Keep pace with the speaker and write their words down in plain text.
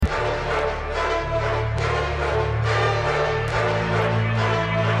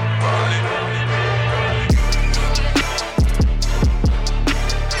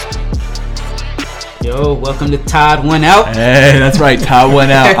welcome to Todd Went Out. Hey, that's right, Todd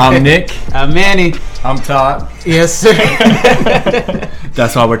Went Out. I'm Nick. I'm Manny. I'm Todd. Yes, sir.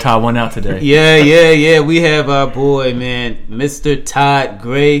 That's why we're Todd Went Out today. Yeah. We have our boy, man, Mr. Todd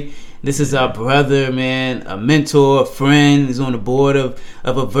Gray. This is our brother, man, a mentor, a friend. He's on the board of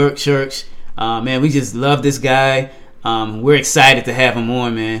Avert Church. Man, we just love this guy. We're excited to have him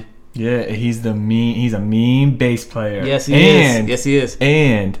on, man. Yeah, he's a mean bass player. Yes, he is.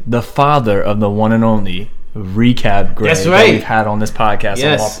 And the father of the one and only Recab Gray. That's right. That we've had on this podcast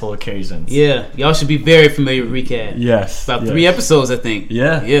on multiple occasions. Yeah, y'all should be very familiar with Recab. Yes. About 3 episodes, I think.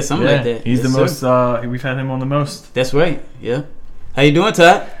 Yeah. Something like that. He's the most, we've had him on the most. That's right, yeah. How you doing,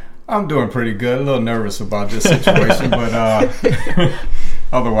 Todd? I'm doing pretty good. A little nervous about this situation, but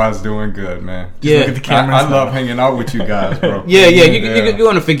otherwise doing good, man. Just look at the camera. I love hanging out with you guys, bro. Yeah. You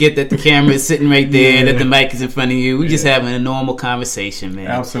want to forget that the camera is sitting right there, that the mic is in front of you. We're just having a normal conversation, man.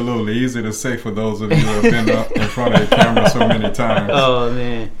 Absolutely. Easy to say for those of you who have been up in front of the camera so many times. Oh,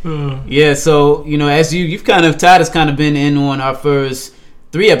 man. Yeah, so, as you've Todd has kind of been in on our first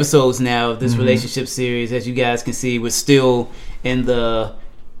 3 episodes now of this relationship series. As you guys can see, we're still in the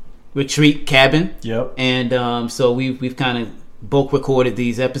retreat cabin. Yep. And so we've kind of bulk recorded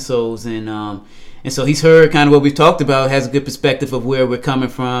these episodes, and so he's heard kind of what we've talked about, has a good perspective of where we're coming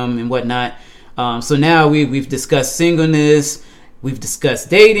from and whatnot. So now we've discussed singleness, we've discussed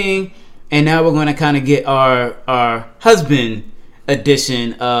dating, and now we're going to kind of get our husband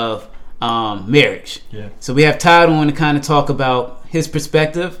edition of marriage. Yeah. So we have Todd on to kind of talk about his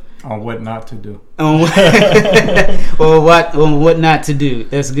perspective On what not to do. on what not to do.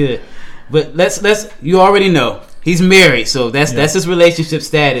 That's good. But let's you already know he's married, so that's his relationship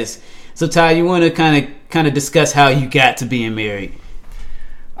status. So Todd, you want to kind of discuss how you got to being married?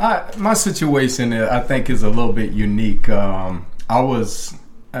 My situation, I think, is a little bit unique. I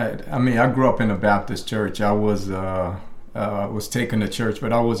grew up in a Baptist church. I was taken to church,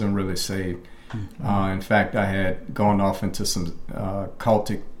 but I wasn't really saved. In fact, I had gone off into some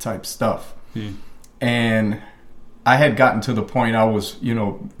cultic type stuff, and I had gotten to the point I was,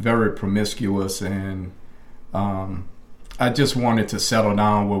 very promiscuous, and I just wanted to settle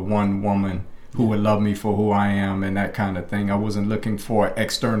down with one woman who would love me for who I am and that kind of thing. I wasn't looking for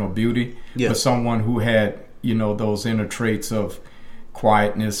external beauty, but someone who had, those inner traits of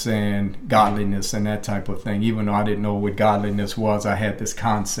quietness and godliness and that type of thing. Even though I didn't know what godliness was, I had this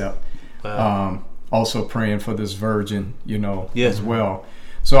concept. Wow. Also praying for this virgin, as well.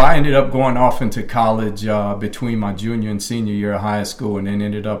 So I ended up going off into college between my junior and senior year of high school, and then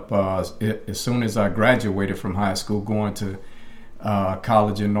ended up, as soon as I graduated from high school, going to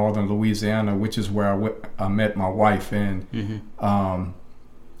college in northern Louisiana, which is where I met my wife. And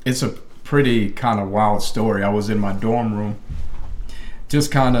it's a pretty kind of wild story. I was in my dorm room,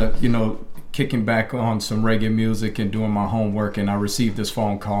 just kind of, kicking back on some reggae music and doing my homework, and I received this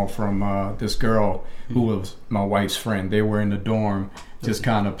phone call from this girl who was my wife's friend. They were in the dorm just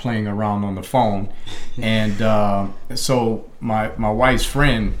kind of playing around on the phone, and so my wife's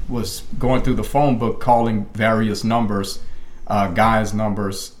friend was going through the phone book, calling various numbers, guys'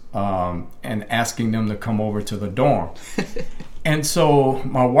 numbers, and asking them to come over to the dorm. And so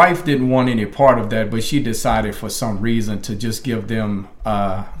my wife didn't want any part of that, but she decided for some reason to just give them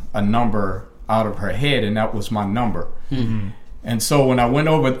a number out of her head, and that was my number. And so when I went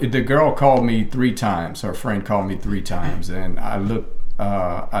over, the girl called me 3 times. Her friend called me 3 times, and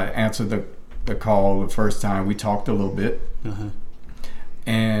I answered the call the first time. We talked a little bit,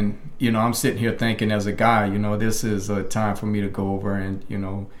 and I'm sitting here thinking, as a guy, this is a time for me to go over and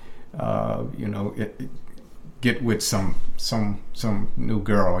get with some new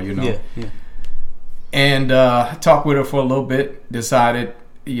girl, and talked with her for a little bit. Decided,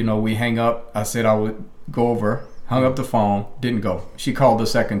 we hang up. I said I would go over. Hung up the phone. Didn't go. She called the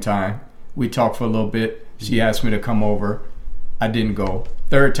second time. We talked for a little bit. She asked me to come over. I didn't go.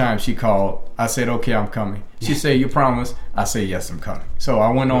 Third time she called. I said, okay, I'm coming. She said, you promise? I said, yes, I'm coming. So I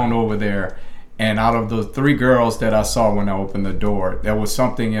went on over there, and out of the 3 girls that I saw when I opened the door, there was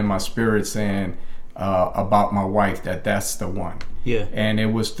something in my spirit saying about my wife that's the one. Yeah. And it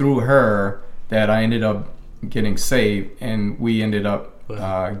was through her that I ended up getting saved, and we ended up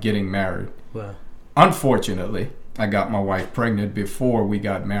getting married. Wow. Unfortunately, I got my wife pregnant before we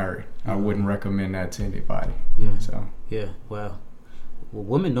got married. I wouldn't recommend that to anybody. Yeah. So. Yeah. Wow. Well,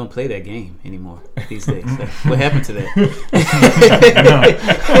 women don't play that game anymore these days. Like, what happened to that?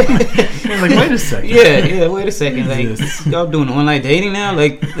 Like, wait a second. Yeah. Wait a second. Like, y'all doing online dating now?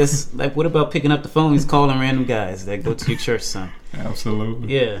 Like, what about picking up the phone and calling random guys that go to your church, son?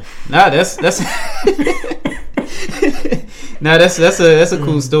 Absolutely. Yeah. Nah, that's Nah, that's a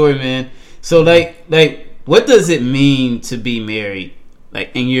cool story, man. So like what does it mean to be married?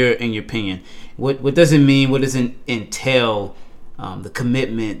 Like in your opinion, what does it mean? What does it entail? The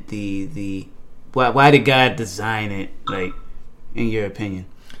commitment, the why did God design it? Like in your opinion,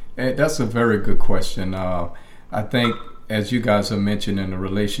 that's a very good question. I think, as you guys have mentioned in the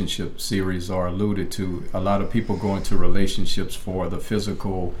relationship series or alluded to, a lot of people go into relationships for the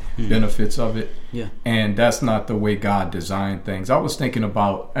physical benefits of it. Yeah. And that's not the way God designed things. I was thinking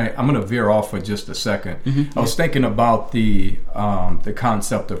about, I'm going to veer off for just a second. Mm-hmm. I was thinking about the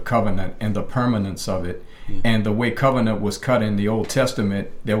concept of covenant and the permanence of it. Yeah. And the way covenant was cut in the Old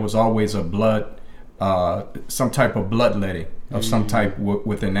Testament, there was always a blood, some type of bloodletting of some type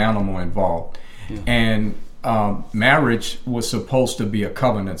with an animal involved. Yeah. And marriage was supposed to be a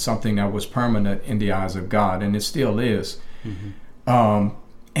covenant, something that was permanent in the eyes of God, and it still is. Mm-hmm.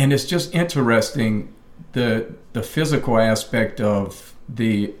 And it's just interesting, the physical aspect of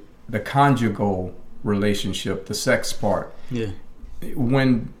the conjugal relationship, the sex part. Yeah.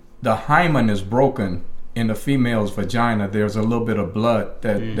 When the hymen is broken in the female's vagina, there's a little bit of blood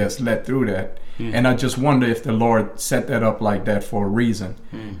that's let through that. And I just wonder if the Lord set that up like that for a reason.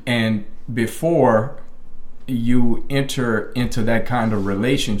 And before you enter into that kind of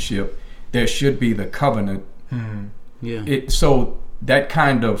relationship, there should be the covenant. So that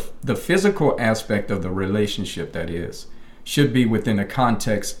kind of, the physical aspect of the relationship, that is, should be within the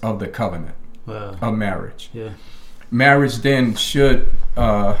context of the covenant of marriage. Marriage then should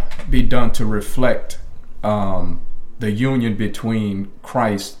be done to reflect the union between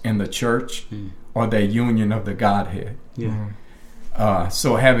Christ and the church, or the union of the Godhead.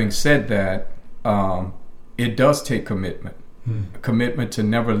 So having said that, it does take commitment. A commitment to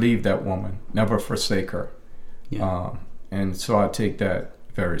never leave that woman, never forsake her. And so I take that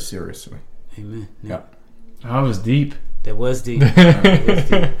very seriously. Amen. That was deep. That was deep.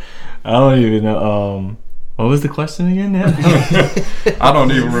 I don't even know. What was the question again? I don't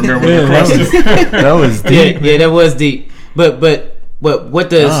even remember the question. That was deep. Yeah, that was deep. But what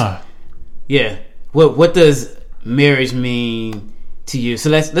does what does marriage mean to you? So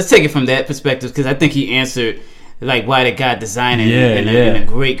let's take it from that perspective, because I think he answered like why did God design it in a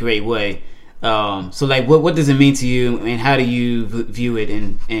great way. So like what does it mean to you, and how do you view it,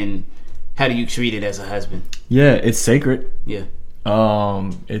 and how do you treat it as a husband? Yeah, it's sacred. Yeah.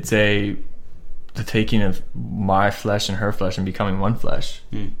 It's the taking of my flesh and her flesh and becoming one flesh.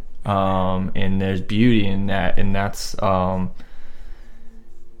 And there's beauty in that, and that's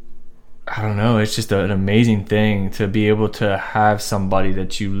I don't know, it's just an amazing thing to be able to have somebody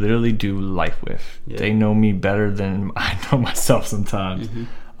that you literally do life with. They know me better than I know myself sometimes.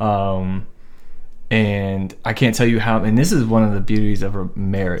 And I can't tell you how, and this is one of the beauties of a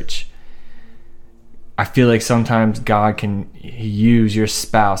marriage. I feel like sometimes God can use your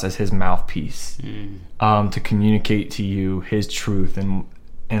spouse as his mouthpiece to communicate to you his truth in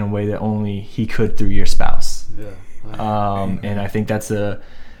a way that only he could through your spouse. And I think it's a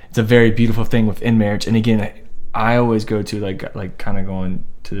very beautiful thing within marriage. And again, I always go to like kind of going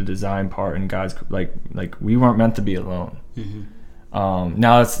to the design part, and God's like we weren't meant to be alone.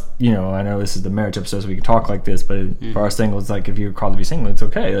 Now it's, I know this is the marriage episode, so we can talk like this, but for our singles, like if you're called to be single, it's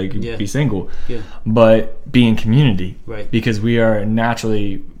okay, like be single, but be in community, right? Because we are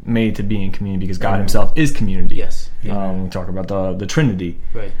naturally made to be in community, because God himself is community. We talk about the Trinity,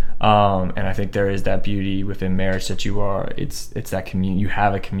 right? And I think there is that beauty within marriage that it's that community. You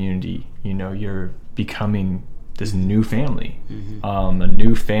have a community, you're becoming this new family, a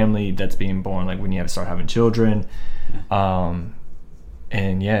new family that's being born, like when you have to start having children.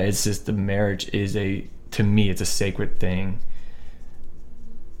 And it's just, the marriage is to me, it's a sacred thing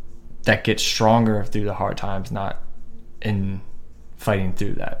that gets stronger through the hard times, not in fighting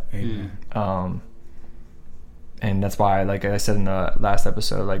through that. Amen. And that's why, like I said in the last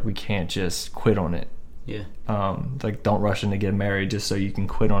episode, like we can't just quit on it. Like don't rush in to get married just so you can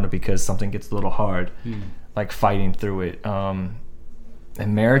quit on it because something gets a little hard. Like fighting through it. And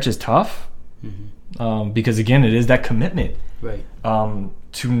marriage is tough. Because again, it is that commitment, right?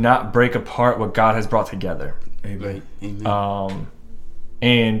 To not break apart what God has brought together. Right. Amen.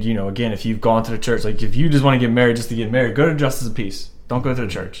 And again, if you've gone to the church, like if you just want to get married just to get married, go to Justice of Peace. Don't go to the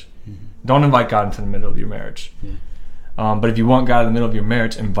church. Don't invite God into the middle of your marriage. But if you want God in the middle of your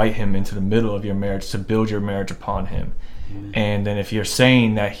marriage, invite him into the middle of your marriage to build your marriage upon him. And then if you're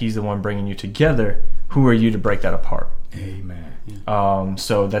saying that he's the one bringing you together, who are you to break that apart? Amen.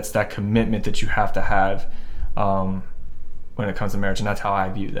 So that's that commitment that you have to have when it comes to marriage, and that's how I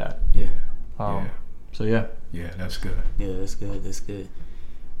view that. So that's good. That's good.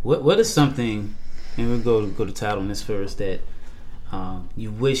 What is something, and we'll go to title on this first, that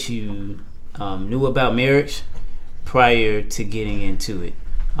you wish you knew about marriage prior to getting into it.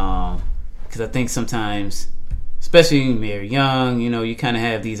 Because I think sometimes, especially when you're young, you kind of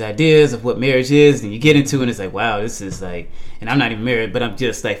have these ideas of what marriage is, and you get into it, and it's like, wow, this is like, and I'm not even married, but I'm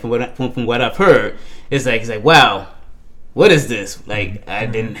just like, from what I've heard, it's like, wow, what is this? Like, I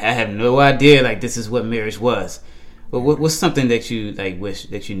have no idea, like, this is what marriage was. But what's something that you like wish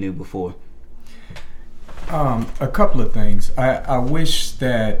that you knew before? A couple of things. I wish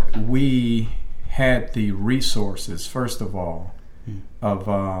that we had the resources, first of all, of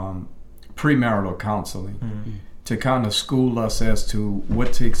premarital counseling to kind of school us as to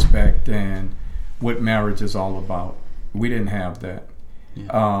what to expect and what marriage is all about. We didn't have that.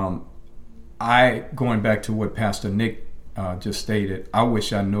 Yeah. Going back to what Pastor Nick just stated, I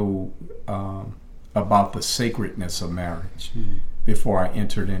wish I knew about the sacredness of marriage before I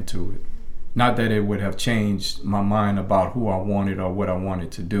entered into it. Not that it would have changed my mind about who I wanted or what I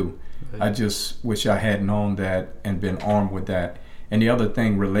wanted to do. Right. I just wish I had known that and been armed with that. And the other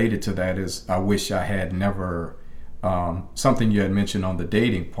thing related to that is I wish I had never, something you had mentioned on the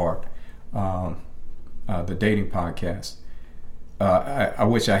dating part, the dating podcast. I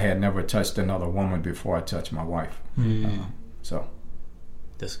wish I had never touched another woman before I touched my wife. So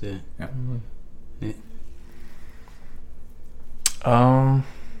that's good. Yeah.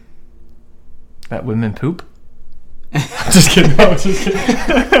 That women poop. Just kidding. No, just kidding.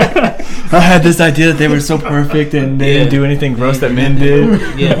 I had this idea that they were so perfect and they didn't do anything gross that men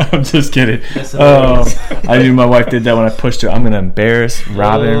did. Yeah. I'm just kidding. I knew my wife did that when I pushed her. I'm gonna embarrass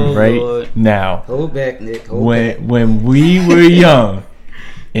Robin Lord. Now. Hold back, Nick. When we were young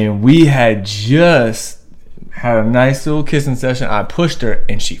and we had just had a nice little kissing session, I pushed her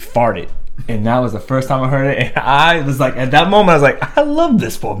and she farted. And that was the first time I heard it. And I was like, at that moment, I was like, I love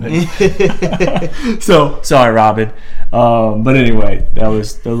this woman. So, sorry, Robin. But anyway, that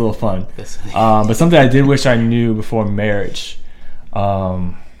was a little fun. But something I did wish I knew before marriage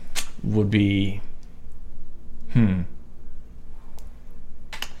would be,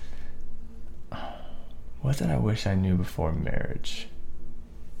 what did I wish I knew before marriage?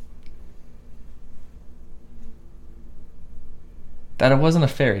 That it wasn't a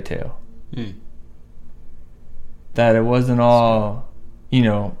fairy tale. That it wasn't all,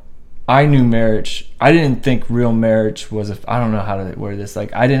 I knew marriage. I didn't think real marriage was I don't know how to word this.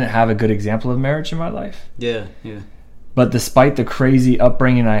 Like, I didn't have a good example of marriage in my life. Yeah. But despite the crazy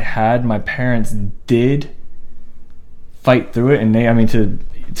upbringing I had, my parents did fight through it. And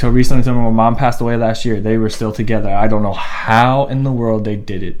till recently, until my mom passed away last year, they were still together. I don't know how in the world they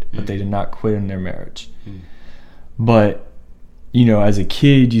did it, but they did not quit in their marriage. But as a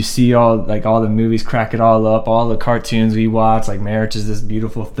kid, you see all the movies crack it all up, all the cartoons we watch, like marriage is this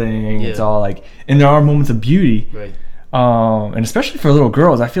beautiful thing. Yeah. It's all like, and there are moments of beauty. Right. And especially for little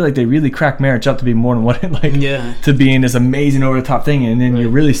girls, I feel like they really crack marriage up to be more than what it to being this amazing over the top thing. And then you're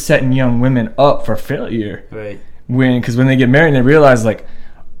really setting young women up for failure. Right. Because when they get married, they realize like,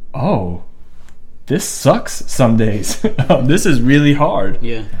 oh, this sucks some days. This is really hard.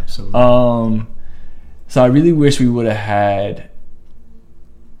 Yeah, absolutely. So I really wish we would have had.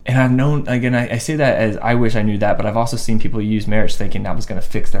 And I've known, again, I say that as I wish I knew that, but I've also seen people use marriage thinking that was going to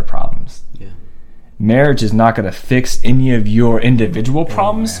fix their problems. Yeah. Marriage is not going to fix any of your individual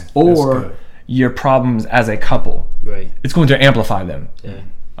problems or your problems as a couple. Right. It's going to amplify them. Yeah.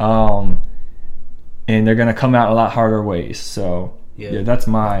 And they're going to come out a lot harder ways. So, that's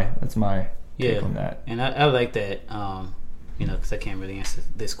my take on that. And I like that, because I can't really answer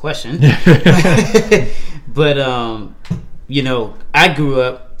this question. But, I grew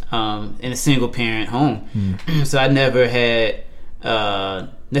up in a single parent home. So I never had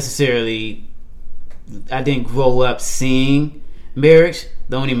necessarily, I didn't grow up seeing marriage.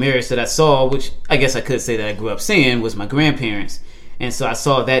 The only marriage that I saw, which I guess I could say that I grew up seeing, was my grandparents. And so I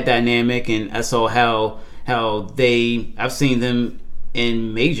saw that dynamic, and I saw how I've seen them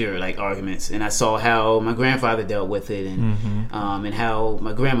in major arguments, and I saw how my grandfather dealt with it, and and how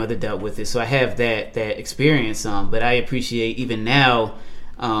my grandmother dealt with it. So I have that experience. But I appreciate even now,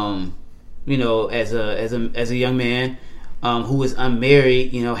 as a young man who is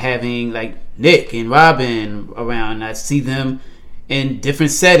unmarried, having like Nick and Robin around. I see them in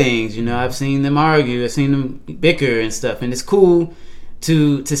different settings. I've seen them argue, I've seen them bicker and stuff, and it's cool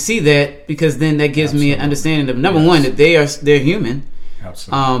to see that, because then that gives me an understanding of number one, that they're human.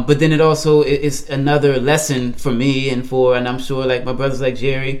 Absolutely. But then it also is another lesson for me and I'm sure like my brothers like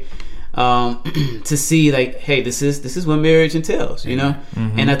Jerry, to see like, hey, this is what marriage entails, and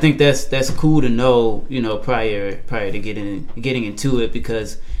I think that's cool to know, prior to getting into it,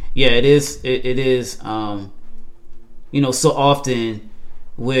 because it is so often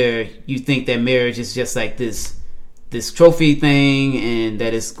where you think that marriage is just like this trophy thing, and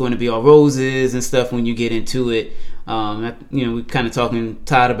that it's going to be all roses and stuff when you get into it. We kind of talking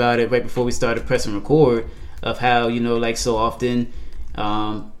Todd about it right before we started pressing record, of how, like so often,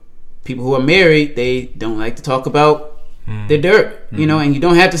 people who are married, they don't like to talk about their dirt, and you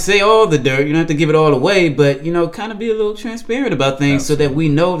don't have to say all the dirt, you don't have to give it all away, but kind of be a little transparent about things. Absolutely. So that we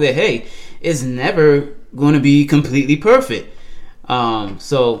know that, hey, it's never going to be completely perfect.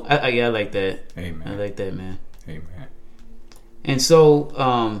 So I like that. Amen. I like that, man. Amen. And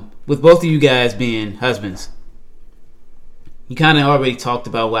so, with both of you guys being husbands, you kind of already talked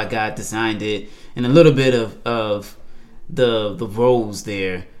about why God designed it and a little bit of the roles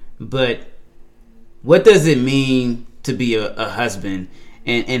there. But what does it mean to be a husband,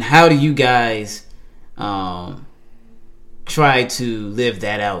 and how do you guys try to live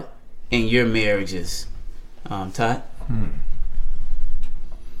that out in your marriages? Todd?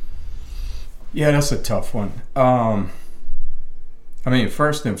 Yeah, that's a tough one.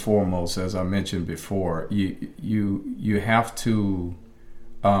 First and foremost, as I mentioned before, you have to,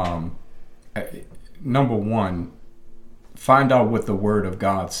 number one, find out what the Word of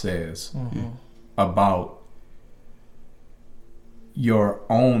God says about your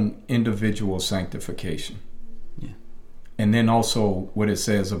own individual sanctification. Yeah. And then also what it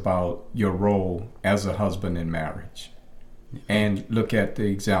says about your role as a husband in marriage. Yeah. And look at the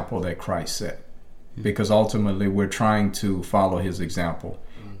example that Christ set. Because ultimately we're trying to follow his example,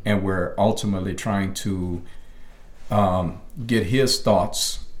 and we're ultimately trying to get his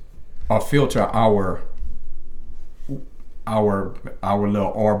thoughts or filter our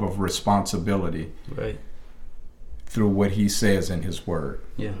little orb of responsibility through what he says in his word.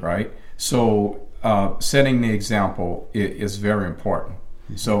 Yeah. Right? So setting the example is very important.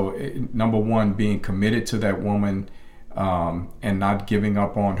 Mm-hmm. So number one, being committed to that woman, and not giving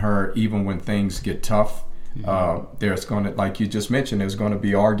up on her even when things get tough. Mm-hmm. There's going to, like you just mentioned, there's going to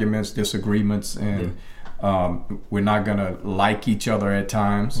be arguments, disagreements, and we're not going to like each other at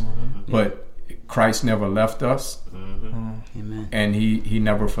times. Mm-hmm. But Christ never left us, mm-hmm. and he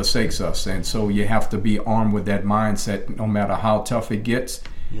never forsakes us. And so you have to be armed with that mindset. No matter how tough it gets,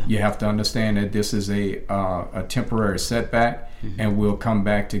 you have to understand that this is a temporary setback. Mm-hmm. And we'll come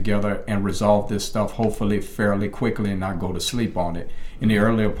back together and resolve this stuff hopefully fairly quickly and not go to sleep on it. In the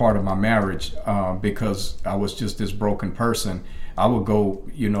earlier part of my marriage, because I was just this broken person, I would go,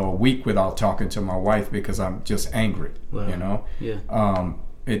 a week without talking to my wife because I'm just angry. Wow. Yeah.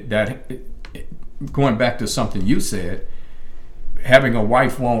 Going back to something you said, having a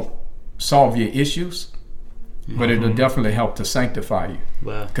wife won't solve your issues, but it'll definitely help to sanctify you.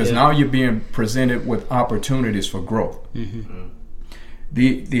 Because now you're being presented with opportunities for growth. Mm-hmm.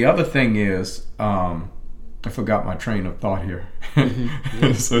 The other thing is, I forgot my train of thought here,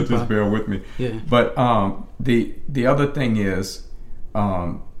 yeah, so just bear with me. Yeah. But the other thing is,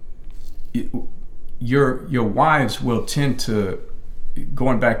 your wives will tend to,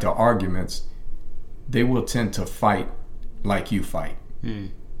 going back to arguments, they will tend to fight like you fight,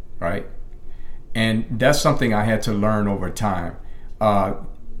 right? And that's something I had to learn over time.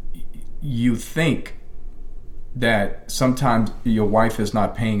 You think that sometimes your wife is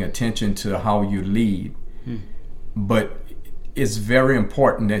not paying attention to how you lead, but it's very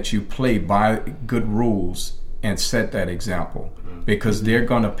important that you play by good rules and set that example, because they're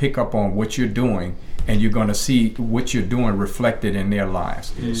going to pick up on what you're doing, and you're going to see what you're doing reflected in their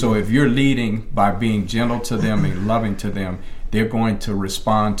lives. So if you're leading by being gentle to them and loving to them, they're going to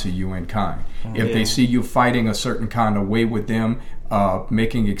respond to you in kind. If they see you fighting a certain kind of way with them,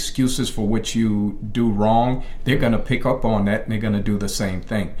 making excuses for what you do wrong, they're going to pick up on that, and they're going to do the same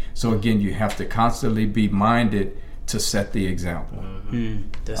thing. So again, you have to constantly be minded to set the example.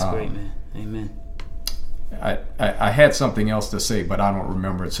 That's great, man. Amen. I had something else to say, but I don't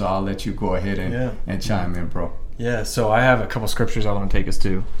remember it, so I'll let you go ahead and chime in, bro. Yeah, so I have a couple scriptures I want to take us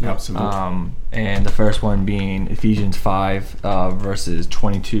to. Absolutely. And the first one being Ephesians 5, verses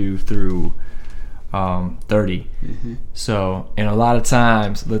 22 through 30. So, and a lot of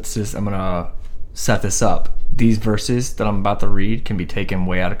times, I'm going to set this up. These verses that I'm about to read can be taken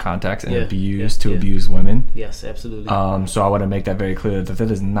way out of context and abused to abuse women. Yes, absolutely. So I want to make that very clear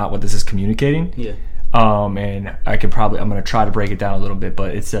that is not what this is communicating. Yeah. And I'm going to try to break it down a little bit,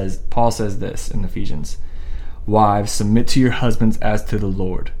 but Paul says this in Ephesians: "Wives, submit to your husbands as to the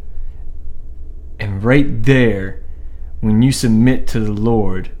Lord." And right there, when you submit to the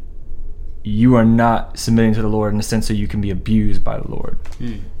Lord, you are not submitting to the Lord in the sense that you can be abused by the Lord.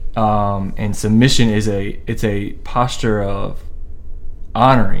 And submission is a posture of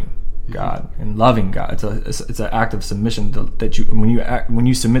honoring God and loving God. It's an act of submission that you when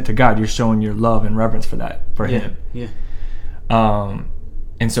you submit to God, you're showing your love and reverence for Him. Yeah.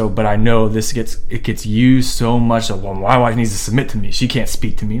 And so, but I know it gets used so much of, well, my wife needs to submit to me. She can't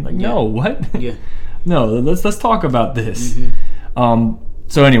speak to me. Like, no, what? Yeah. No, let's talk about this.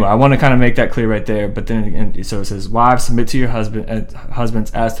 So anyway, I want to kind of make that clear right there. But then again, so it says, wives, submit to your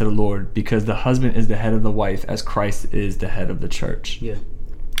husbands as to the Lord, because the husband is the head of the wife, as Christ is the head of the church. Yeah.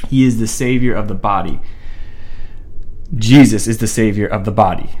 He is the Savior of the body. Jesus is the Savior of the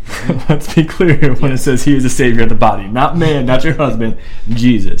body. Let's be clear when it says He is the Savior of the body. Not man, not your husband,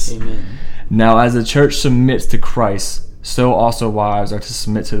 Jesus. Amen. Now, as the church submits to Christ, so also wives are to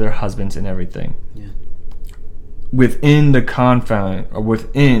submit to their husbands in everything. Yeah. Within the confine, or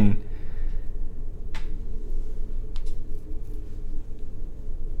within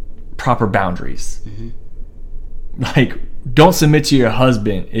proper boundaries. Like, don't submit to your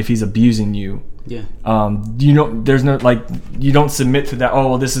husband if he's abusing you. Yeah. There's no, like, you don't submit to that. Oh,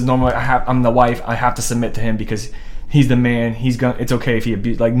 well, this is normal. I'm the wife. I have to submit to him because he's the man. It's okay if he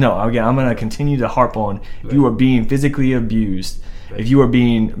abused. Like, no, again, I'm going to continue to harp on, if you are being physically abused, if you are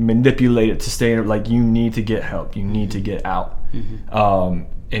being manipulated to stay, like, you need to get help. You need to get out.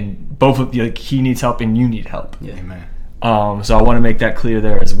 And both of you, like, he needs help and you need help. Yeah. Amen. So I want to make that clear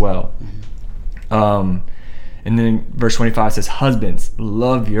there as well. And then verse 25 says, husbands,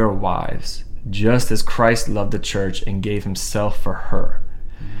 love your wives, just as Christ loved the church and gave himself for her,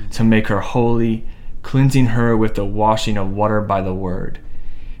 to make her holy, cleansing her with the washing of water by the word.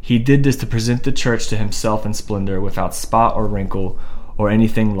 He did this to present the church to himself in splendor, without spot or wrinkle or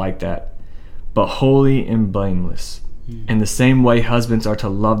anything like that, but holy and blameless. In the same way, husbands are to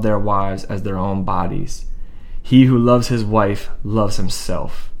love their wives as their own bodies. He who loves his wife loves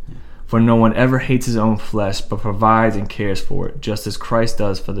himself. For no one ever hates his own flesh, but provides and cares for it, just as Christ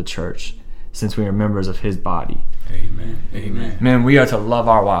does for the church, since we are members of his body. Amen. Amen. Man, we are to love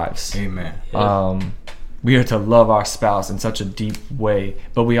our wives. Amen. We are to love our spouse in such a deep way,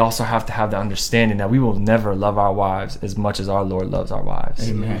 but we also have to have the understanding that we will never love our wives as much as our Lord loves our wives.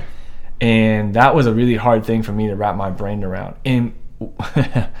 Amen. And that was a really hard thing for me to wrap my brain around. And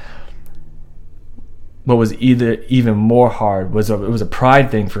what was even more hard was it was a pride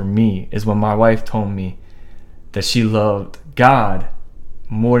thing for me, is when my wife told me that she loved God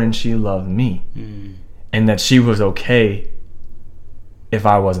more than she loved me, and that she was okay if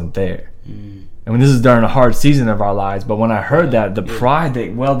I wasn't there. And when this is during a hard season of our lives, but when I heard that, the pride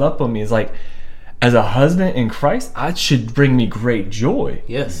that welled up on me is like, as a husband in Christ, it should bring me great joy.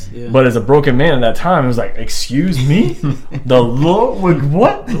 Yes. Yeah. But as a broken man at that time, it was like, excuse me? The Lord would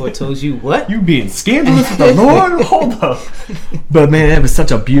what? The Lord told you what? You being scandalous with the Lord? Hold up. But man, it was such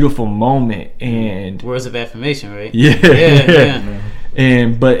a beautiful moment. And words of affirmation, right? Yeah.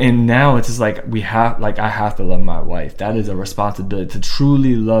 And now it's just like I have to love my wife. That is a responsibility, to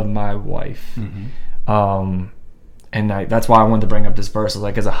truly love my wife. And that's why I wanted to bring up this verse.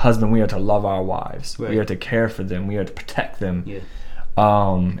 Like, as a husband, we are to love our wives. Right. We are to care for them. We are to protect them. Yeah.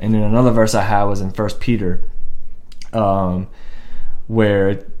 And then another verse I had was in 1 Peter,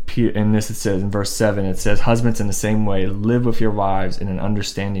 where in this it says in verse 7, it says, husbands, in the same way, live with your wives in an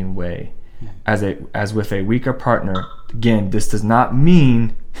understanding way, as with a weaker partner. Again, this does not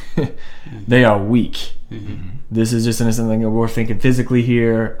mean they are weak. This is just something that we're thinking physically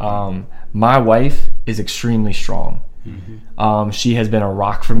here. My wife is extremely strong. She has been a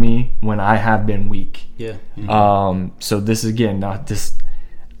rock for me when I have been weak. So this is, again, not just,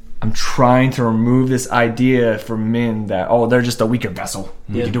 I'm trying to remove this idea for men that, oh, they're just a weaker vessel.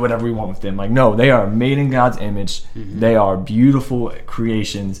 We can do whatever we want with them. Like, no, they are made in God's image. They are beautiful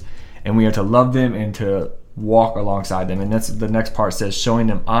creations, and we are to love them and to walk alongside them. And that's the next part says, showing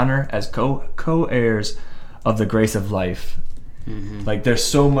them honor as co-heirs of the grace of life. Like, there's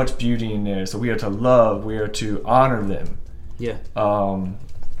so much beauty in there. So we are to love, we are to honor them.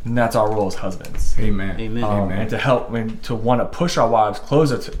 And that's our role as husbands. Amen. And to help, and to want to push our wives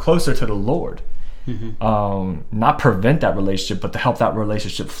closer to the Lord. Not prevent that relationship, but to help that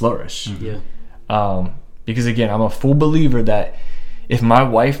relationship flourish. Because again, I'm a full believer that if my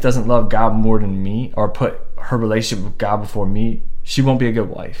wife doesn't love God more than me, or put her relationship with God before me, she won't be a good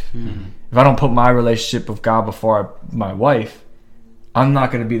wife. If I don't put my relationship with God before my wife, I'm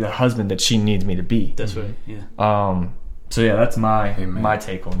not going to be the husband that she needs me to be. That's right. So yeah, that's my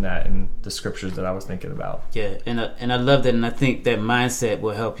take on that and the scriptures that I was thinking about. Yeah, and I love that, and I think that mindset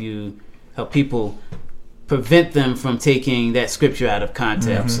will help people prevent them from taking that scripture out of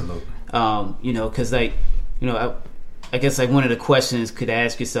context. Absolutely. Because I guess one of the questions could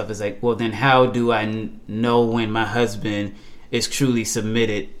ask yourself is like, well, then how do I know when my husband is truly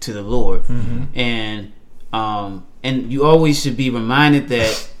submitted to the Lord. And you always should be reminded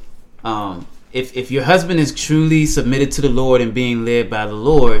that if your husband is truly submitted to the Lord and being led by the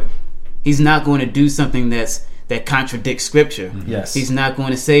Lord, he's not going to do something that contradicts Scripture. Yes. He's not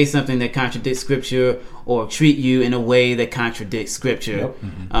going to say something that contradicts Scripture or treat you in a way that contradicts Scripture. Yep.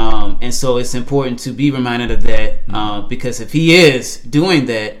 And so it's important to be reminded of that, because if he is doing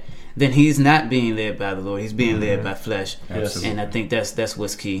that, then he's not being led by the Lord. He's being led by flesh. Absolutely. And I think that's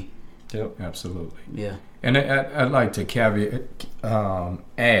what's key. Yep. Absolutely. Yeah. And I'd like to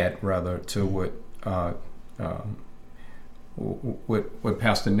add rather to what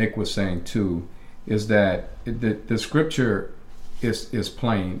Pastor Nick was saying too, is that the Scripture is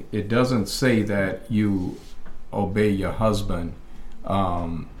plain. It doesn't say that you obey your husband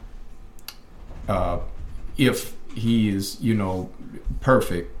if he is,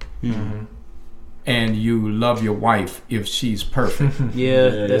 perfect, and you love your wife if she's perfect.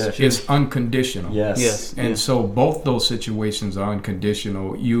 That's true. It's unconditional. Yes. And so both those situations are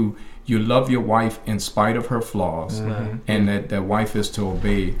unconditional. You love your wife in spite of her flaws, and that wife is to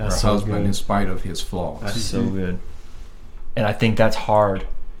obey her husband in spite of his flaws. That's so good. And I think that's hard.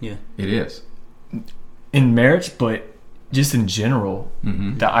 Yeah. It is. In marriage, but just in general,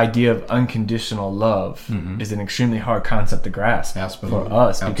 the idea of unconditional love is an extremely hard concept to grasp for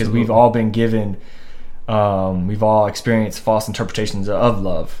us, because we've all been given, we've all experienced false interpretations of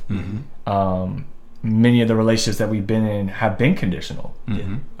love. Many of the relationships that we've been in have been conditional.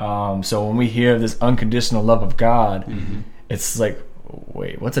 So when we hear this unconditional love of God, it's like,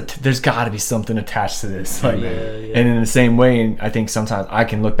 wait, there's got to be something attached to this. And in the same way, and I think sometimes I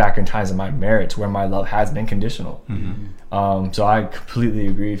can look back in times in my marriage where my love has been conditional. So I completely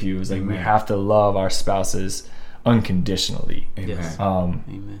agree with you. It's like we have to love our spouses unconditionally. Yes.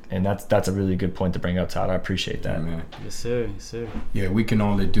 Amen. And that's a really good point to bring up, Todd. I appreciate that. Amen. Yes, sir. Yes, sir. Yeah, we can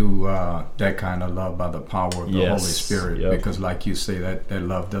only do that kind of love by the power of the Holy Spirit, because like you say, that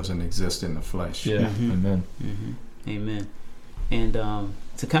love doesn't exist in the flesh. Amen. Amen. And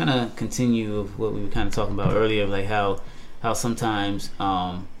to kind of continue of what we were kind of talking about earlier, like how sometimes,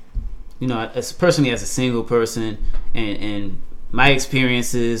 as personally as a single person, and my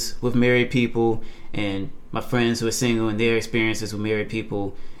experiences with married people, and my friends who are single and their experiences with married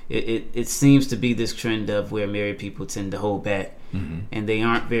people, it seems to be this trend of where married people tend to hold back, and they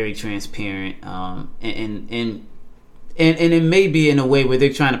aren't very transparent, and it may be in a way where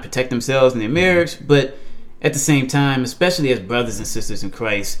they're trying to protect themselves in their marriage, but at the same time, especially as brothers and sisters in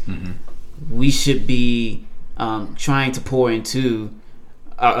Christ, we should be trying to pour into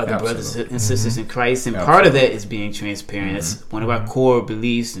our other brothers and sisters in Christ. And part of that is being transparent. That's one of our core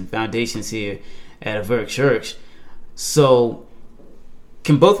beliefs and foundations here at Avert Church. So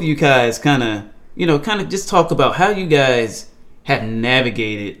can both of you guys kind of just talk about how you guys have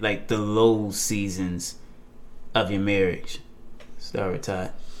navigated like the low seasons of your marriage? Start with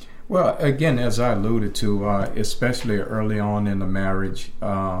Todd. Well, again, as I alluded to, especially early on in the marriage,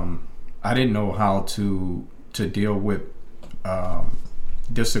 I didn't know how to deal with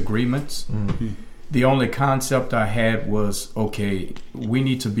disagreements. The only concept I had was, okay, we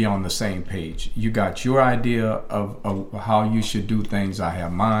need to be on the same page. You got your idea of how you should do things. I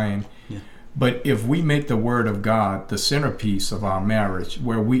have mine. But if we make the Word of God the centerpiece of our marriage,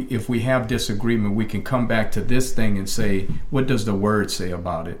 where if we have disagreement, we can come back to this thing and say, what does the Word say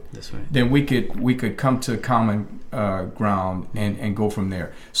about it? That's right. Then we could come to common ground and go from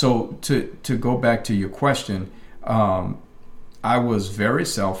there. So to go back to your question, I was very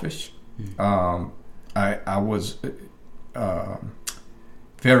selfish. I was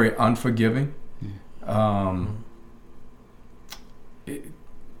very unforgiving.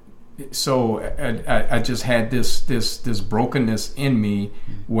 So I just had this brokenness in me,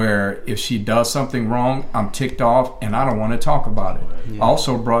 where if she does something wrong, I'm ticked off and I don't want to talk about it. I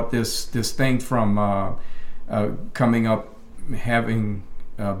also brought this thing from coming up, having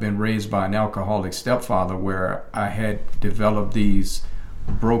been raised by an alcoholic stepfather, where I had developed these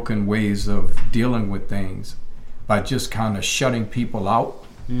broken ways of dealing with things by just kind of shutting people out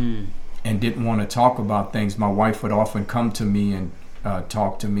and didn't want to talk about things. My wife would often come to me and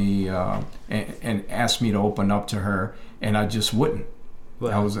talk to me and ask me to open up to her, and I just wouldn't. Wow.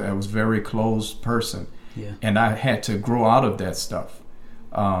 I was a very closed person, and I had to grow out of that stuff.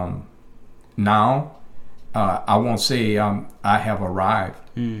 Now, I won't say I have arrived.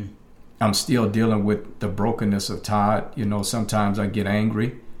 I'm still dealing with the brokenness of Todd. Sometimes I get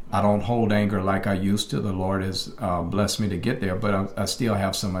angry. I don't hold anger like I used to. The Lord has blessed me to get there, but I still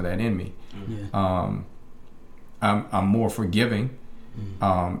have some of that in me. I'm more forgiving.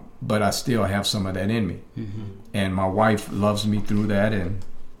 but I still have some of that in me. And my wife loves me through that, and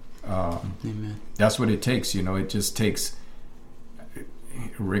that's what it takes. It just takes,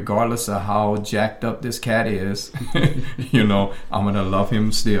 regardless of how jacked up this cat is, I'm gonna love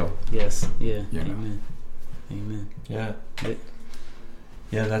him still. Yes. Yeah. Amen. Yeah.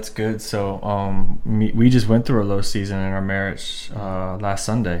 Yeah, that's good. So we just went through a low season in our marriage last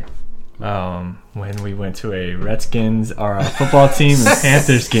Sunday when we went to a Redskins or a football team and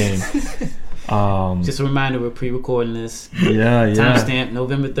Panthers game. Just a reminder, we're pre-recording this. Yeah. Timestamp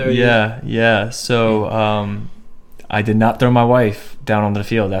November 30th. Yeah. So I did not throw my wife down on the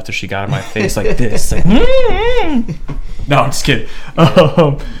field after she got in my face like this. Like, no, I'm just kidding.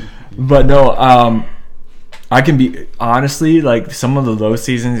 But no, I can be honestly, like, some of the low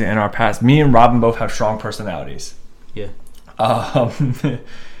seasons in our past, me and Robin both have strong personalities. Yeah.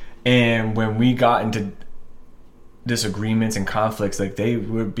 And when we got into disagreements and conflicts, like, they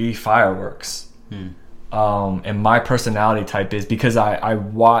would be fireworks. And my personality type is, because I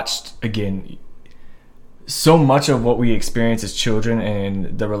watched, again, so much of what we experience as children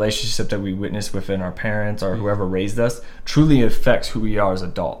and the relationship that we witness within our parents or whoever raised us truly affects who we are as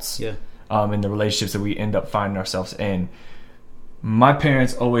adults. Yeah. And the relationships that we end up finding ourselves in. My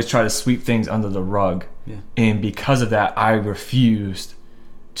parents always try to sweep things under the rug. Yeah. And because of that, I refused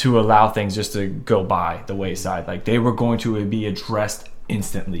to allow things just to go by the wayside. Like, they were going to be addressed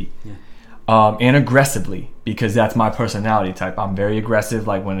instantly. Yeah. And aggressively, because that's my personality type. I'm very aggressive.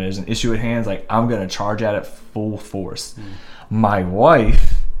 Like, when there's an issue at hand, like, I'm going to charge at it full force. My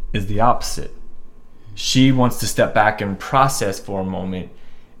wife is the opposite. She wants to step back and process for a moment.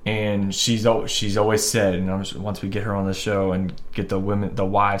 And she's always said, and once we get her on the show and get the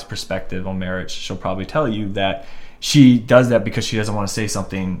wives' perspective on marriage, she'll probably tell you that she does that because she doesn't want to say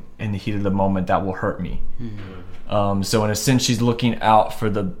something in the heat of the moment that will hurt me. So in a sense, she's looking out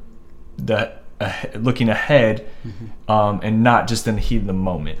for looking ahead, and not just in the heat of the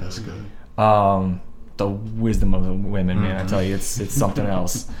moment. That's good. The wisdom of the women, man, I tell you, it's something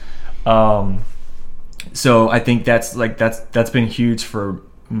else. So I think that's been huge for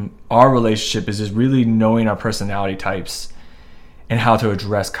our relationship, is just really knowing our personality types and how to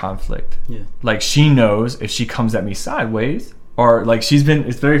address conflict. Yeah. Like, she knows if she comes at me sideways, or like,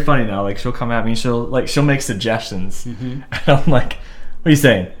 it's very funny now, like, she'll come at me and she'll make suggestions. And I'm like, what are you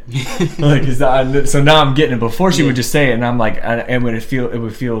saying? Like, so now I'm getting it. Before she would just say it, and I'm like, I would feel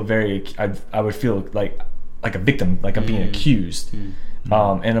like a victim, like I'm being accused. And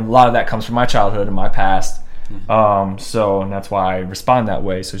a lot of that comes from my childhood and my past. So, and that's why I respond that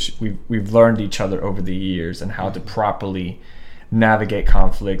way. So we've learned each other over the years and how to properly navigate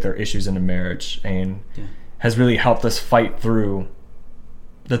conflict or issues in a marriage, and has really helped us fight through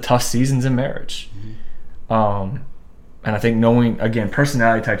the tough seasons in marriage. And I think knowing, again,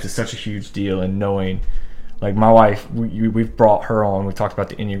 personality types is such a huge deal, and knowing, like, my wife, we've brought her on. We've talked about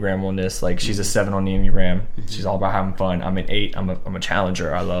the Enneagram on this. Like, she's a 7 on the Enneagram. She's all about having fun. I'm an 8. I'm a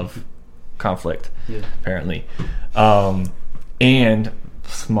challenger. I love conflict, apparently. And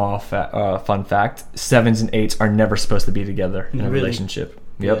small fun fact, 7s and 8s are never supposed to be together in a relationship.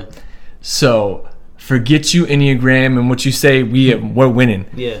 Yep. So forget you, Enneagram, and what you say. We're winning.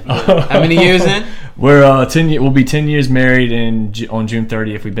 How many years in? We're 10. We'll be 10 years married on June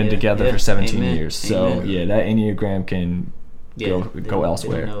 30th. We've been together for 17 years. So that Enneagram can go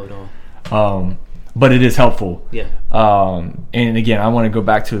elsewhere. But it is helpful. And again, I want to go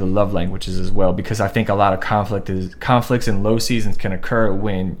back to the love languages as well, because I think a lot of conflicts and low seasons can occur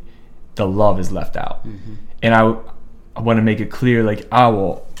when the love is left out. And I want to make it clear, like,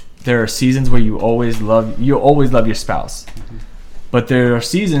 there are seasons where you always love your spouse, but there are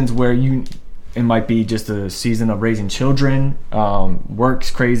seasons where it might be just a season of raising children,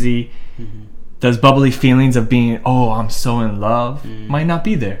 work's crazy. Those bubbly feelings of being, I'm so in love, might not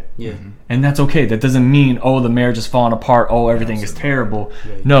be there. And that's okay. That doesn't mean, the marriage is falling apart, everything is terrible.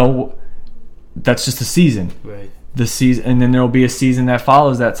 No, that's just a season. The season, and then there will be a season that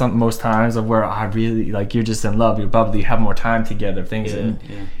follows that. Most times of where I really, like, you're just in love, you're bubbly, you have more time together, things.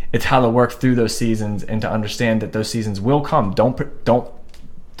 It's how to work through those seasons and to understand that those seasons will come. Don't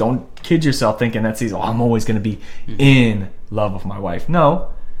kid yourself thinking that season, I'm always going to be in love with my wife.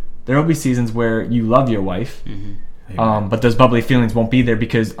 No, there will be seasons where you love your wife, but those bubbly feelings won't be there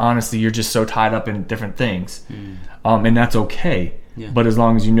because, honestly, you're just so tied up in different things. And that's okay. But as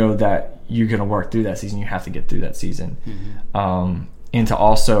long as you know that you're going to work through that season, you have to get through that season. And to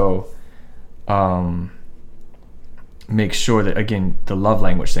also make sure that, again, the love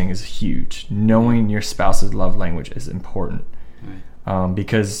language thing is huge. Knowing your spouse's love language is important.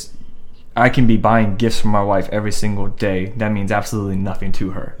 Because I can be buying gifts for my wife every single day. That means absolutely nothing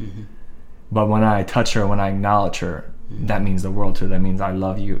to her. Mm-hmm. But when I touch her, when I acknowledge her, that means the world to her. That means I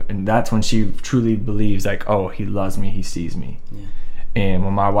love you. And that's when she truly believes, like, oh, he loves me, he sees me. Yeah. And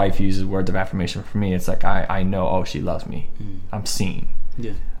when my wife uses words of affirmation for me, it's like I know, oh, she loves me. I'm seen.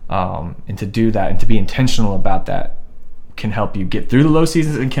 Yeah. And to do that and to be intentional about that can help you get through the low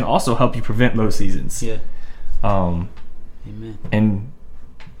seasons and can also help you prevent low seasons. Yeah. Amen. And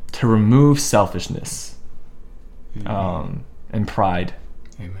to remove selfishness and pride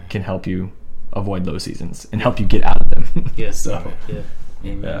can help you avoid low seasons and help you get out of them. Yes. So, yeah.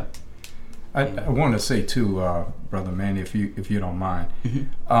 Amen. Yeah. I want to say too, Brother Manny, if you don't mind,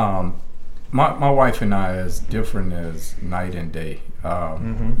 my wife and I is different as night and day.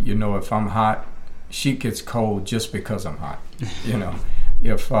 You know, if I'm hot, she gets cold just because I'm hot. You know,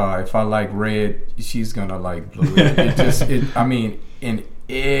 if I like red, she's gonna like blue. I mean, in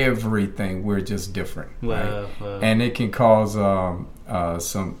everything we're just different. Wow. And it can cause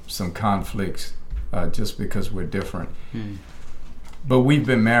some conflicts just because we're different. But we've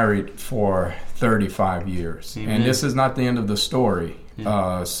been married for 35 years. Amen. And this is not the end of the story.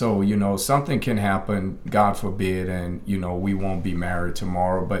 Yeah. So, you know, something can happen, God forbid, and, you know, we won't be married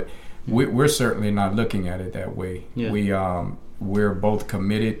tomorrow. But we're certainly not looking at it that way. Yeah. We're both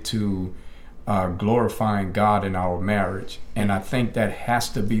committed to glorifying God in our marriage. And I think that has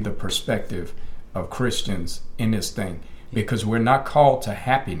to be the perspective of Christians in this thing. Because we're not called to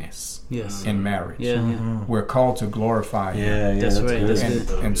happiness in marriage. Yeah. We're called to glorify Him. That's right.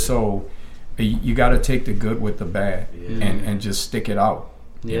 And so you got to take the good with the bad and just stick it out.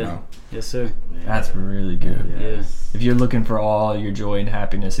 Yeah. You know? Yes, sir. That's really good. Yeah. If you're looking for all your joy and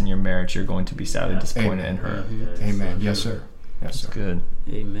happiness in your marriage, you're going to be sadly disappointed in her. Amen. Yes, sir. Yes, sir. That's good.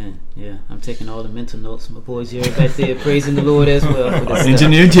 Amen. Yeah, I'm taking all the mental notes. My boy Jerry back there praising the Lord as well for this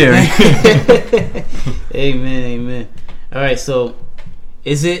Engineer Jerry. Amen. All right, so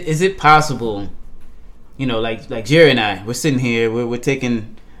is it possible, you know, like Jerry and I, we're sitting here, we're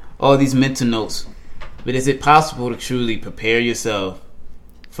taking all these mental notes, but is it possible to truly prepare yourself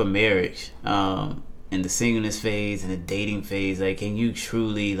for marriage, in the singleness phase and the dating phase? Like, can you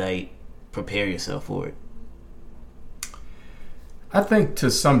truly like prepare yourself for it? I think to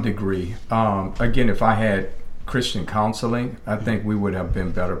some degree. Again, if I had Christian counseling, I think we would have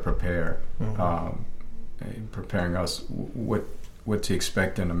been better prepared. Preparing us what to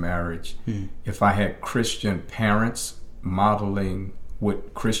expect in a marriage. If I had Christian parents modeling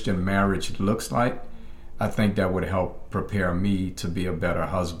what Christian marriage looks like, I think that would help prepare me to be a better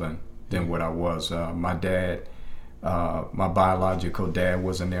husband than what I was. My dad, my biological dad,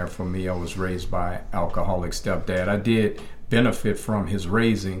 wasn't there for me. I was raised by alcoholic stepdad. I did benefit from his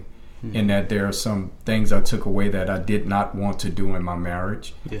raising, in that there are some things I took away that I did not want to do in my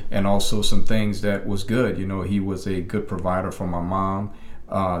marriage, and also some things that was good. You know, he was a good provider for my mom.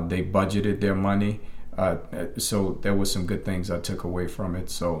 They budgeted their money, so there was some good things I took away from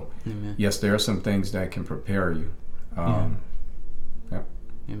it. So, yes, there are some things that can prepare you. Amen.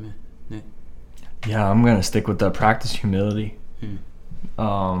 Yeah, I'm gonna stick with the practice humility.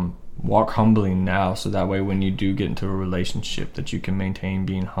 Walk humbly now, so that way when you do get into a relationship, that you can maintain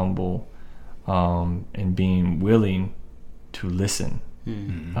being humble, and being willing to listen.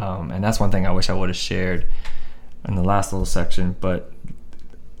 And that's one thing I wish I would have shared in the last little section, but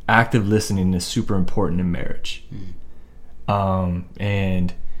active listening is super important in marriage.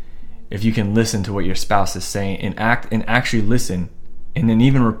 And if you can listen to what your spouse is saying and actually listen, and then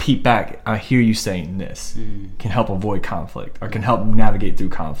even repeat back, I hear you saying this, can help avoid conflict or can help navigate through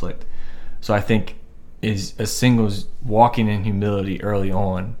conflict. So I think as singles, walking in humility early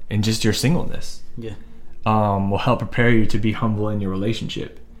on and just your singleness will help prepare you to be humble in your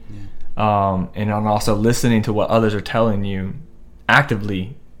relationship. And also listening to what others are telling you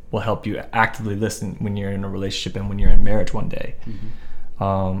actively will help you actively listen when you're in a relationship and when you're in marriage one day.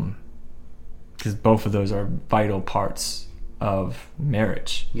 Because both of those are vital parts of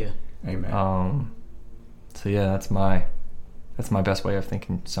marriage. Amen. So yeah, that's my best way of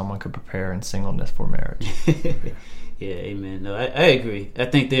thinking someone could prepare in singleness for marriage. Amen. No, I agree. I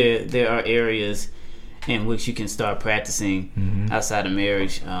think there are areas in which you can start practicing outside of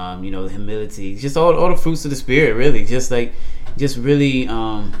marriage. You know, humility, just all the fruits of the spirit, really. Just really,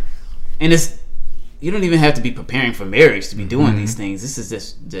 and it's, you don't even have to be preparing for marriage to be doing these things. This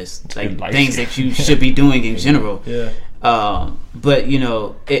is just like things that you should be doing in general. But you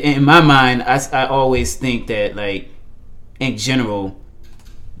know, in my mind, I always think that, like, in general,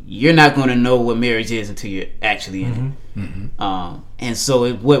 you're not going to know what marriage is until you're actually in it. And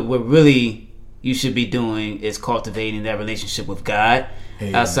so what really you should be doing is cultivating that relationship with God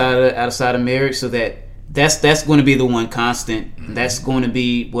Amen. outside of marriage, so that's going to be the one constant. That's going to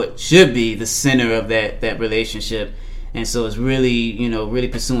be what should be the center of that relationship. And so it's really, really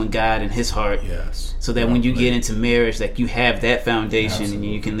pursuing God and His heart. Yes. So that when you get into marriage, like, you have that foundation. Absolutely.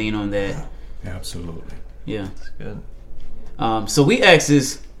 And you can lean on that. Absolutely. Yeah. That's good. So we asked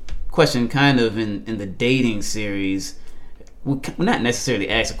this question kind of in the dating series. We not necessarily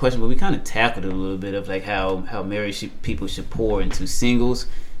asked a question, but we kind of tackled it a little bit of like how married people should pour into singles.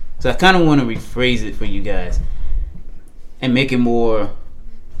 So I kind of want to rephrase it for you guys and make it more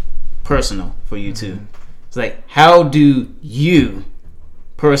personal for you too. It's like, how do you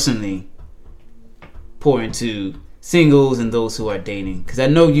personally pour into singles and those who are dating? Because I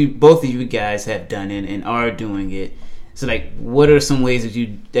know both of you guys have done it and are doing it. So like, what are some ways that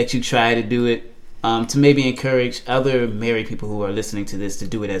you try to do it to maybe encourage other married people who are listening to this to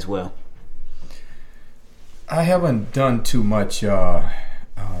do it as well? I haven't done too much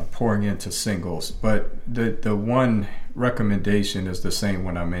pouring into singles, but the one recommendation is the same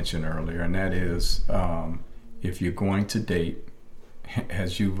one I mentioned earlier, and that is, if you're going to date,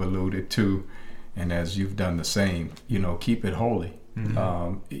 as you've alluded to, and as you've done the same, keep it holy.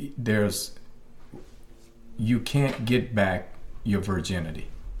 You can't get back your virginity,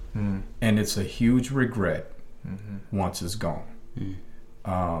 and it's a huge regret once it's gone.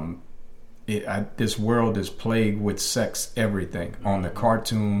 This world is plagued with sex, everything, on the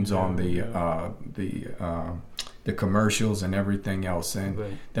cartoons, on the commercials and everything else,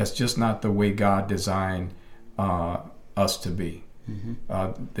 and that's just not the way God designed us to be.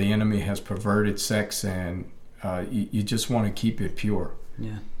 The enemy has perverted sex, and you just want to keep it pure.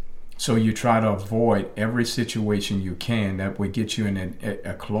 Yeah. So you try to avoid every situation you can that would get you in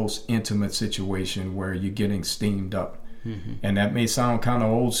a close, intimate situation where you're getting steamed up. And that may sound kind of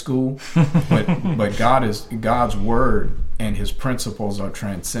old school, but God's word and His principles are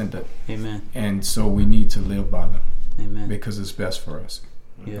transcendent. Amen. And so we need to live by them. Amen. Because it's best for us.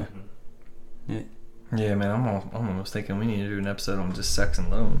 Yeah. Yeah, man, I'm almost thinking we need to do an episode on just sex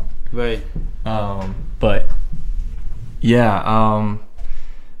alone. Right. But yeah,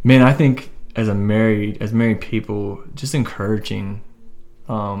 man, I think as married people, just encouraging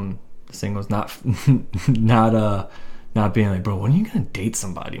singles, not being like, bro, when are you gonna date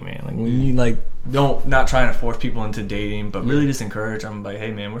somebody, man? Like, when you not trying to force people into dating, but really just encourage them, like,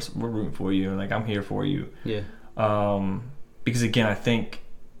 hey, man, we're rooting for you, and like, I'm here for you. Yeah. Because again, I think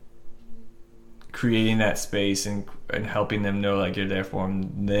creating that space and helping them know like you're there for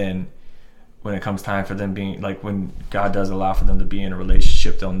them, then when it comes time for them being like, when God does allow for them to be in a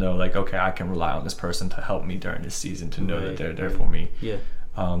relationship, they'll know like, okay, I can rely on this person to help me during this season, to know that they're there for me. Yeah.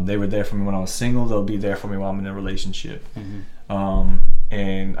 They were there for me when I was single. They'll be there for me while I'm in a relationship.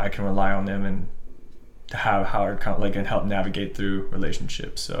 And I can rely on them and to have and help navigate through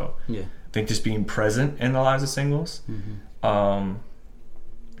relationships. So yeah, I think just being present in the lives of singles,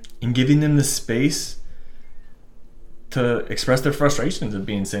 and giving them the space to express their frustrations of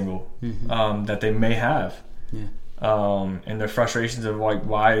being single, that they may have. Yeah. And their frustrations of like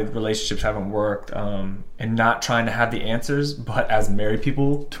why relationships haven't worked, and not trying to have the answers, but as married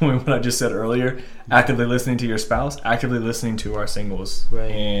people doing what I just said earlier, actively listening to your spouse, actively listening to our singles,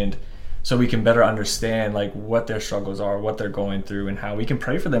 right. And so we can better understand like what their struggles are, what they're going through, and how we can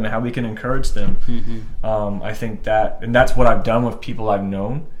pray for them and how we can encourage them. I think that's what I've done with people I've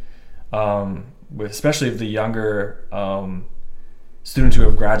known, with especially the younger students who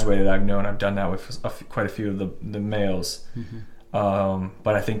have graduated. I've done that with quite a few of the males,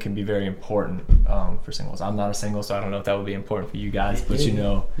 but I think can be very important for singles. I'm not a single, so I don't know if that would be important for you guys, but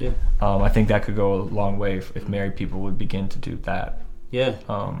I think that could go a long way if married people would begin to do that. Yeah.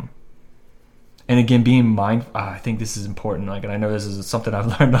 And again, being mindful. I think this is important. Like, and I know this is something I've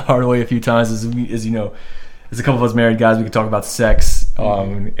learned the hard way a few times. As you know, as a couple of us married guys, we can talk about sex,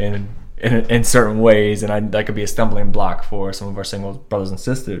 in certain ways, and that could be a stumbling block for some of our single brothers and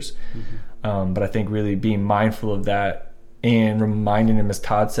sisters. But I think really being mindful of that and reminding them, as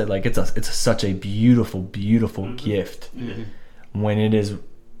Todd said, like it's such a beautiful gift when it is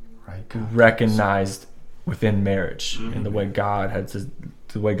recognized within marriage and the way God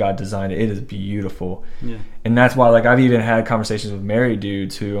designed it. It is beautiful, and that's why like I've even had conversations with married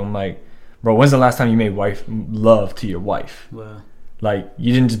dudes who I'm like, bro, when's the last time you made love to your wife? Wow. Like,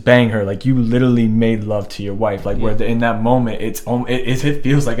 you didn't just bang her. Like, you literally made love to your wife. Like, where in that moment, it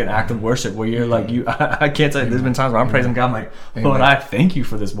feels like an act of worship where you're like, I can't tell you, there's been times where I'm praising God. I'm like, Lord, I thank you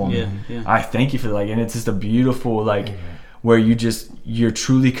for this woman. I thank you for and it's just a beautiful, like, where you're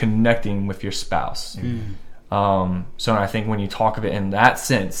truly connecting with your spouse. So I think when you talk of it in that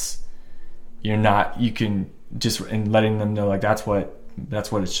sense, you're not. You can just and letting them know like that's what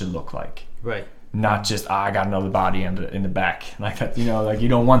it should look like. Right. Not just I got another body in the back like that. You know, like you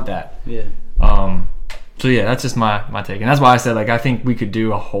don't want that. Yeah. So yeah, that's just my take, and that's why I said like I think we could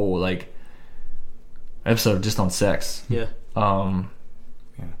do a whole like episode just on sex. Yeah.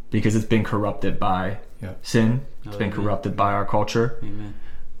 Because it's been corrupted by sin. It's been corrupted by our culture. Amen.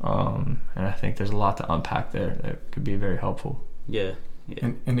 And I think there's a lot to unpack there that could be very helpful. Yeah.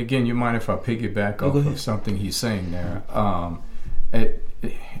 And again, you mind if I piggyback off of something he's saying there?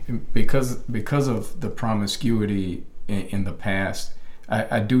 Because of the promiscuity in the past,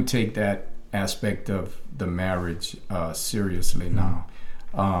 I do take that aspect of the marriage seriously now.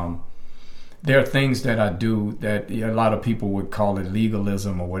 There are things that I do that a lot of people would call it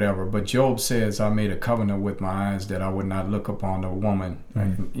legalism or whatever, but Job says, I made a covenant with my eyes that I would not look upon a woman,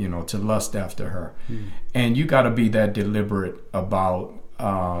 to lust after her. And you got to be that deliberate about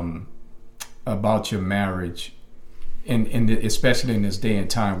your marriage, especially in this day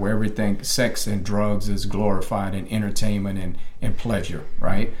and time where everything, sex and drugs is glorified and entertainment and pleasure,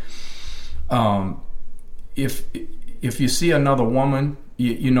 right? If you see another woman,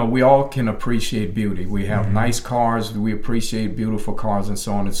 we all can appreciate beauty. We have nice cars. We appreciate beautiful cars and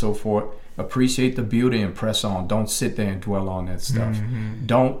so on and so forth. Appreciate the beauty and press on. Don't sit there and dwell on that stuff.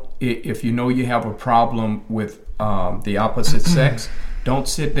 Don't, if you know you have a problem with the opposite sex, don't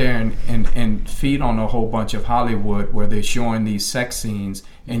sit there and feed on a whole bunch of Hollywood where they're showing these sex scenes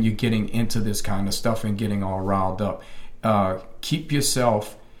and you're getting into this kind of stuff and getting all riled up. Keep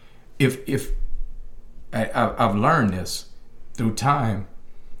yourself, if I've learned this through time,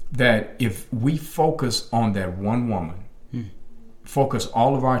 that if we focus on that one woman, focus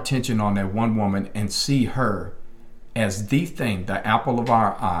all of our attention on that one woman and see her as the thing, the apple of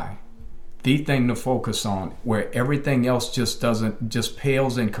our eye, the thing to focus on, where everything else just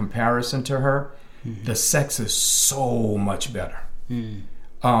pales in comparison to her, the sex is so much better.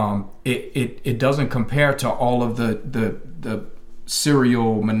 It doesn't compare to all of the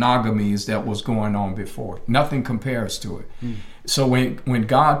serial monogamies that was going on before. Nothing compares to it. So when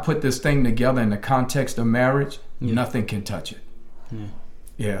God put this thing together in the context of marriage, nothing can touch it.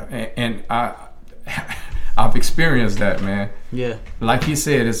 And I've experienced that, man. Yeah. Like he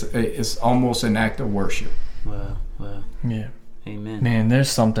said, it's almost an act of worship. Wow. Yeah. Amen. Man,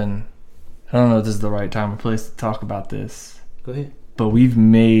 there's something, I don't know if this is the right time or place to talk about this. Go ahead. But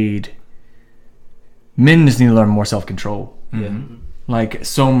men just need to learn more self-control. Yeah. Like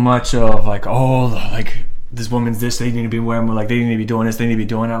so much of like, this woman's this, they need to be wearing more, like they need to be doing this, they need to be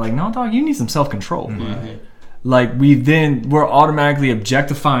doing that. Like, no, dog, you need some self-control. Right. Like we're automatically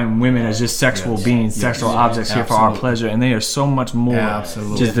objectifying women as just sexual beings, sexual objects here for our pleasure, and they are so much more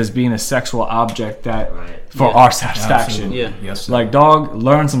just as being a sexual object that for our satisfaction. Like, dog,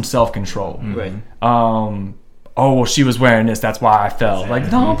 learn some self-control. Right. Oh, well, she was wearing this, that's why I fell. Like,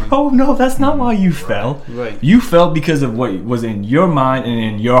 no, bro, no, that's not why you fell. Right. You fell because of what was in your mind and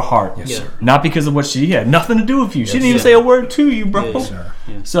in your heart. Yes, sir. Not because of what she had. Nothing to do with you. She didn't even say a word to you, bro. Yes, sir.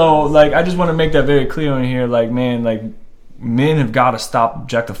 So, like, I just want to make that very clear in here. Like, man, like, men have got to stop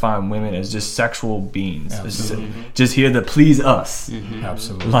objectifying women as just sexual beings. Just here to please us.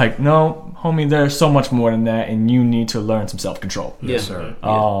 Absolutely. Like, no, homie, there's so much more than that, and you need to learn some self-control. Yes, sir.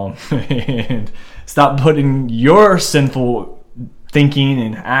 And stop putting your sinful thinking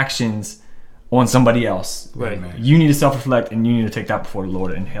and actions on somebody else. Right. You need to self-reflect, and you need to take that before the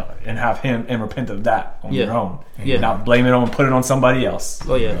Lord and have Him and repent of that on your own. Not blame it on, put it on somebody else.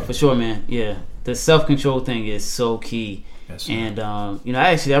 Oh yeah, for sure, man. Yeah, the self-control thing is so key. Yes, and I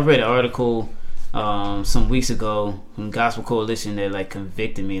read an article some weeks ago from Gospel Coalition that like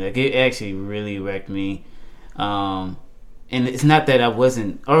convicted me. Like it actually really wrecked me. And it's not that I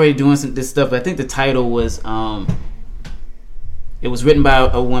wasn't already doing this stuff, but I think the title was it was written by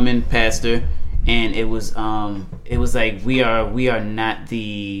a woman pastor, and it was like we are not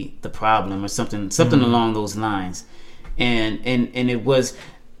the problem or something along those lines, and it was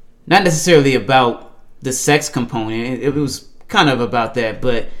not necessarily about the sex component. It was kind of about that,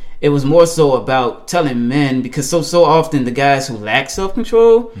 but it was more so about telling men, because so often the guys who lack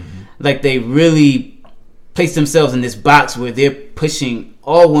self-control, like they really place themselves in this box where they're pushing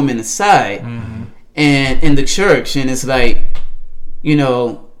all women aside, and in the church, and it's like,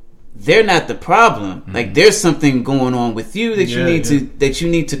 they're not the problem. Like there's something going on with you that you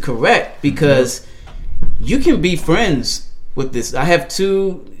need to correct, because you can be friends with this. I have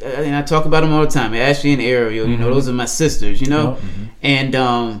two, and I talk about them all the time, Ashley and Ariel. Those are my sisters.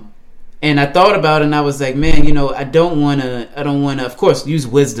 And I thought about it, and I was like, man, I don't want to, of course, use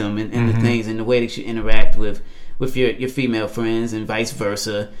wisdom in the things and the way that you interact with your female friends and vice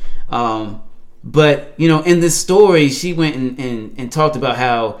versa. But in this story, she went and talked about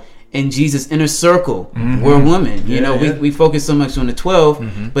how in Jesus' inner circle were women. We focus so much on the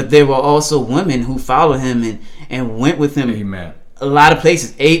 12, but there were also women who followed him and went with him. Amen. A lot of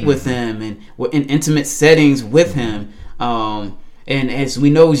places, ate with him, and were in intimate settings with him. And as we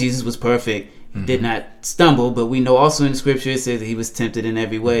know, Jesus was perfect. He did not stumble, but we know also in the scripture it says that he was tempted in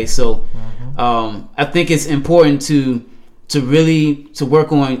every way. So I think it's important to really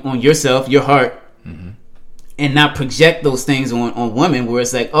work on yourself, your heart, and not project those things on women where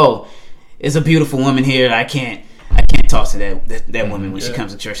it's like, oh, it's a beautiful woman here. I can't talk to that woman when she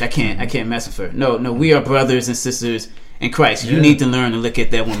comes to church. I can't mess with her. No, we are brothers and sisters in Christ. You need to learn to look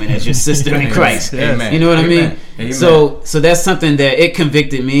at that woman as your sister in Christ. Amen. You know what I mean? Amen. So that's something that it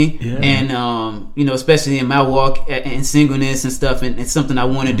convicted me, and especially in my walk in singleness and stuff, and it's something I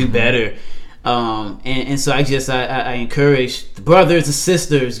want to do better. And so I encourage the brothers and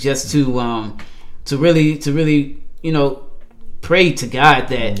sisters just to really pray to God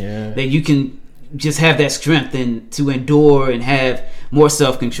that you can just have that strength and to endure and have more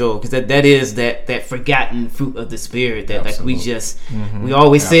self-control, because that is that forgotten fruit of the spirit that Absolutely. like we just we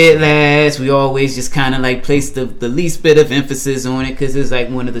always say it last, we always just kind of like place the least bit of emphasis on it because it's like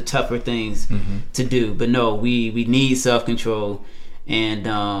one of the tougher things to do. But no, we need self-control,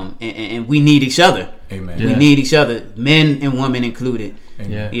 and we need each other. Amen. We need each other, men and women included.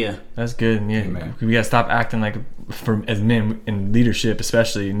 Yeah, that's good. Yeah, Amen. We gotta stop acting like, as men in leadership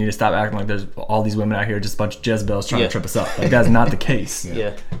especially, you need to stop acting like there's all these women out here, just a bunch of Jezebels trying to trip us up. Like, that's not the case.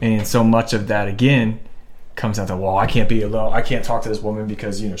 And so much of that again comes down to, well, I can't be alone. I can't talk to this woman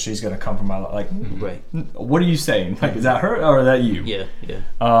because she's gonna come from my life. Like, right? What are you saying? Like, is that her or is that you? Yeah.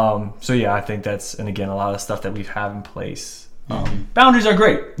 So yeah, I think that's, and again, a lot of stuff that we have in place. Boundaries are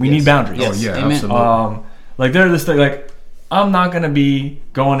great. We need boundaries. Yes. Oh yeah, Amen. absolutely. Like, there's this thing, like, I'm not gonna be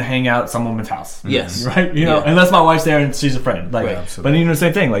going to hang out at some woman's house. Yes. Right? Unless my wife's there and she's a friend. Like, Right. but the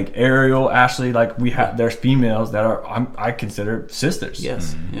same thing. Like Ariel, Ashley, like there's females that I consider sisters.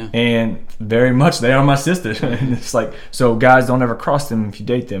 Yes. Yeah. And very much they are my sisters. And it's like, so guys, don't ever cross them if you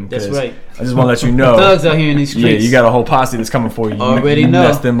date them. That's right. I just want to let you know. Thugs out here in these streets. Yeah, you got a whole posse that's coming for you. Already you know.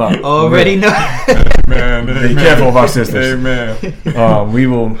 mess them up. Already know. Man, Be careful of our sisters. Amen. We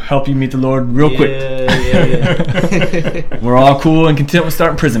will help you meet the Lord real quick. Yeah. We're all cool and content with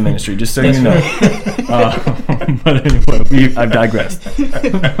starting prison ministry, just so you know. But anyway, I've digressed. I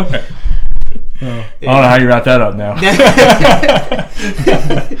don't know how you wrap that up now.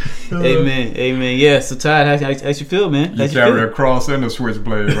 Amen. Yeah. So Todd, how you feel, man? You carry a cross and a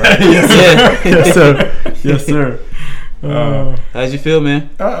switchblade, right? Yes, sir. Yes, sir. How'd you feel,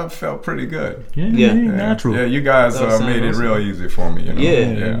 man? I felt pretty good. Yeah. Natural. Yeah, you guys made it real easy for me.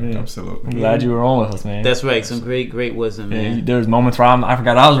 Yeah. Absolutely. I'm glad you were on with us, man. That's right. Some great wisdom, man. There was moments where I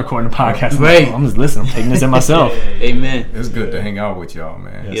forgot I was recording the podcast. Right. I'm just listening. I'm taking this in myself. Amen. It's good to hang out with y'all,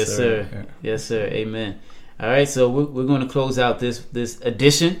 man. Yes, sir. Yeah. Yes, sir. Amen. All right, so we're going to close out this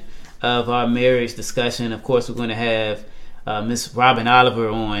edition of our marriage discussion. Of course, we're going to have Miss Robin Oliver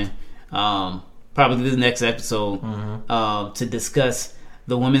on probably the next episode to discuss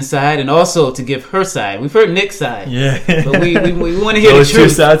the woman's side and also to give her side. We've heard Nick's side, but we want to hear the truth. Two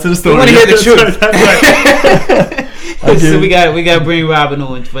sides to the story. We want to hear the truth. That's right. So we got to bring Robin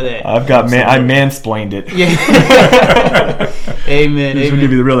on for that. I mansplained it. Yeah. Amen. This will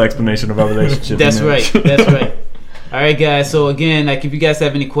give you the real explanation of our relationship. That's right. All right, guys. So again, like, if you guys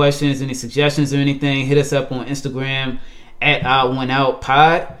have any questions, any suggestions, or anything, hit us up on Instagram at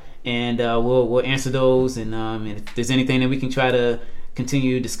OutOneOutPod, and we'll answer those. And if there's anything that we can try to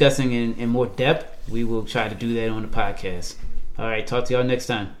continue discussing in more depth, we will try to do that on the podcast. All right. Talk to y'all next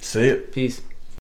time. See it. Peace.